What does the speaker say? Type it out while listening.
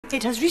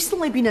It has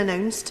recently been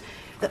announced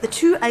that the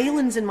two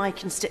islands in my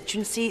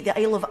constituency, the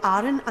Isle of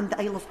Arran and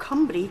the Isle of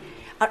Cumbrae,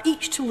 are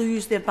each to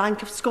lose their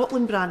Bank of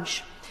Scotland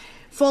branch.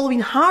 Following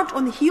hard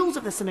on the heels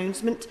of this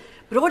announcement,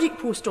 Brodick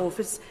Post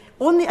Office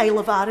on the Isle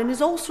of Arran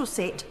is also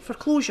set for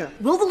closure.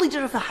 Will the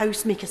Leader of the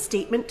House make a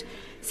statement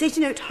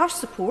setting out her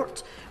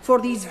support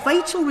for these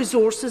vital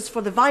resources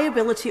for the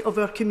viability of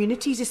our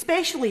communities,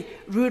 especially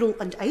rural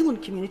and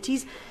island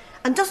communities?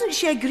 And doesn't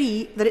she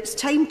agree that it's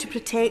time to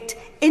protect,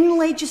 in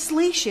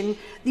legislation,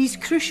 these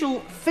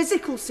crucial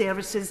physical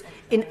services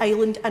in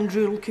island and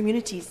rural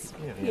communities?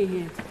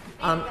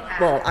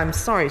 Well, I'm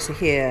sorry to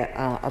hear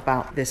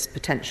about this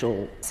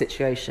potential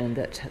situation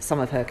that some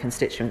of her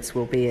constituents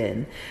will be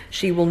in.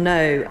 She will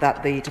know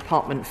that the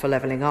Department for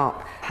Levelling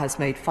Up has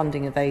made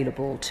funding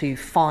available to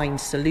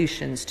find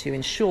solutions to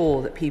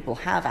ensure that people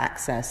have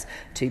access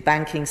to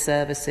banking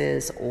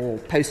services or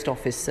post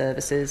office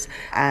services,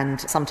 and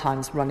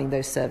sometimes running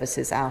those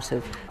services out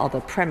of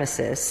other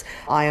premises.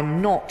 I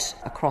am not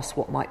across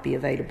what might be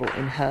available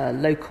in her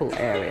local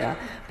area,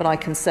 but I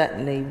can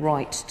certainly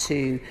write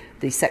to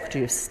the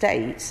Secretary of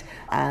State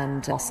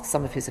and ask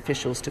some of his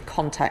officials to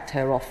contact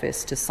her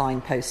office to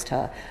signpost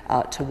her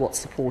to what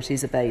support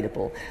is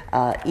available.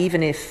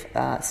 Even if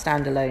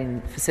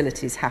standalone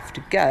facilities have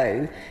to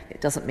go,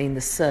 it doesn't mean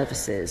the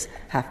services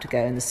have to go.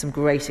 And there's some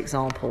great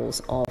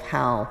examples of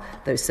how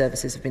those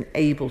services have been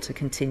able to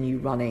continue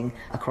running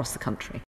across the country.